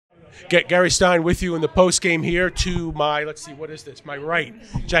Gary Stein with you in the post game here. To my, let's see, what is this? My right,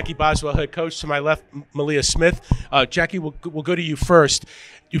 Jackie Boswell, head coach. To my left, Maleah Smith. Jackie, we'll go to you first.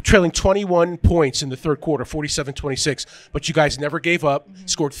 You're trailing 21 points in the third quarter, 47-26, but you guys never gave up,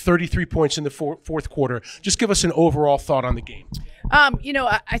 scored 33 points in the fourth quarter. Just give us an overall thought on the game.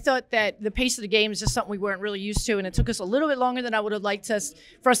 I thought that the pace of the game is just something we weren't really used to, and it took us a little bit longer than I would have liked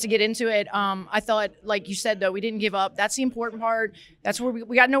for us to get into it. I thought, like you said, though, we didn't give up. That's the important part. That's where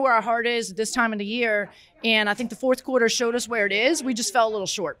we got to know where our heart is at this time of the year, and I think the fourth quarter showed us where it is. We just fell a little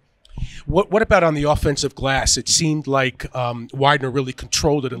short. What about on the offensive glass? It seemed like Widener really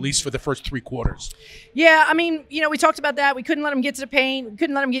controlled it, at least for the first three quarters. Yeah, I mean, we talked about that. We couldn't let them get to the paint. We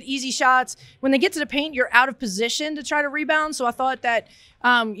couldn't let them get easy shots. When they get to the paint, you're out of position to try to rebound. So I thought that,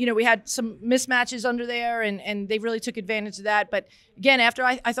 we had some mismatches under there, and they really took advantage of that. But, again, after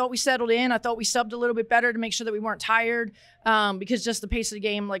I thought we settled in, I thought we subbed a little bit better to make sure that we weren't tired because just the pace of the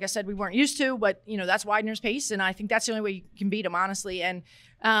game, like I said, we weren't used to. But, that's Widener's pace, and I think that's the only way you can beat them, honestly. And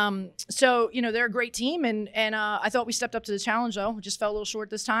they're a great team, and I thought we stepped up to the challenge, though. We just fell a little short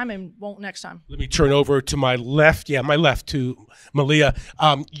this time and won't next time. Let me turn over to my left. Yeah, my left to Maleah.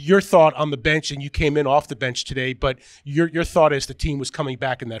 Your thought on the bench, and you came in off the bench today, but your thought as the team was coming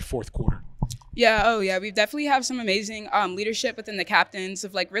back in that fourth quarter. Yeah, we definitely have some amazing leadership within the captains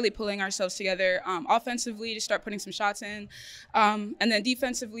of really pulling ourselves together offensively to start putting some shots in. And then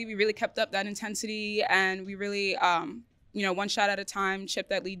defensively, we really kept up that intensity, and we really one shot at a time, chip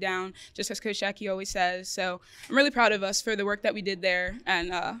that lead down, just as Coach Jackie always says. So I'm really proud of us for the work that we did there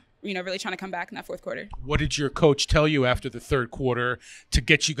and, really trying to come back in that fourth quarter. What did your coach tell you after the third quarter to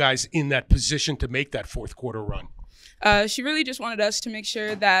get you guys in that position to make that fourth quarter run? She really just wanted us to make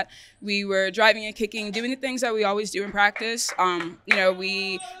sure that we were driving and kicking, doing the things that we always do in practice.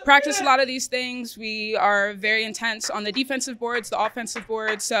 We practice a lot of these things. We are very intense on the defensive boards, the offensive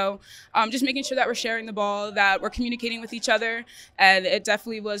boards. So just making sure that we're sharing the ball, that we're communicating with each other. And it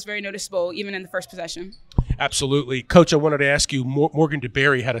definitely was very noticeable, even in the first possession. Absolutely. Coach, I wanted to ask you, Morgan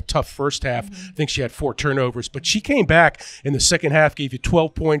DeBerry had a tough first half. I think she had 4 turnovers, but she came back in the second half, gave you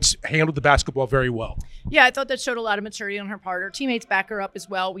 12 points, handled the basketball very well. Yeah, I thought that showed a lot of maturity on her part. Her teammates back her up as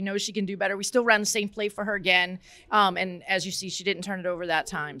well. We know she can do better. We still ran the same play for her again. And as you see, she didn't turn it over that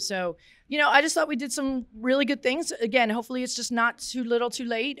time. So, I just thought we did some really good things. Again, hopefully it's just not too little too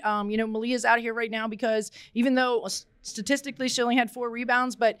late. Maleah's out here right now because even though statistically she only had 4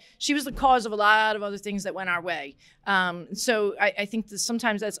 rebounds, but she was the cause of a lot of other things that went our way. So I think that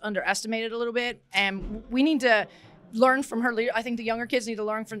sometimes that's underestimated a little bit. And we need to learn from her. I think the younger kids need to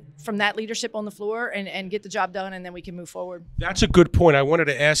learn from that leadership on the floor and get the job done, and then we can move forward. That's a good point. I wanted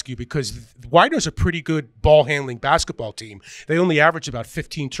to ask you because Widener's a pretty good ball-handling basketball team. They only average about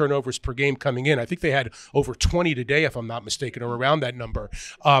 15 turnovers per game coming in. I think they had over 20 today, if I'm not mistaken, or around that number.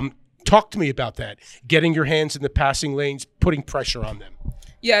 Talk to me about that, getting your hands in the passing lanes, putting pressure on them.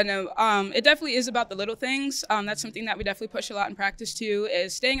 Yeah, no, it definitely is about the little things. That's something that we definitely push a lot in practice too,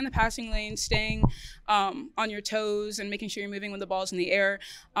 is staying in the passing lane, staying on your toes and making sure you're moving when the ball's in the air.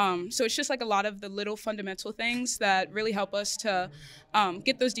 So it's just a lot of the little fundamental things that really help us to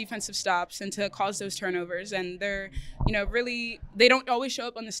get those defensive stops and to cause those turnovers. And they're, really, they don't always show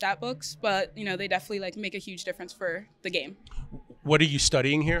up on the stat books, but, they definitely make a huge difference for the game. What are you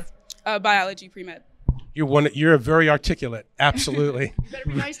studying here? Biology, pre-med. You're a very articulate. Absolutely. You better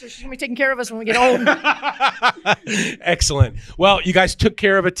be nice to her. She's going to be taking care of us when we get old. Excellent. Well, you guys took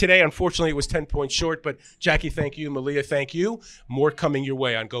care of it today. Unfortunately, it was 10 points short, but Jackie, thank you. Maleah, thank you. More coming your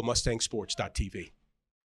way on GoMustangSports.tv.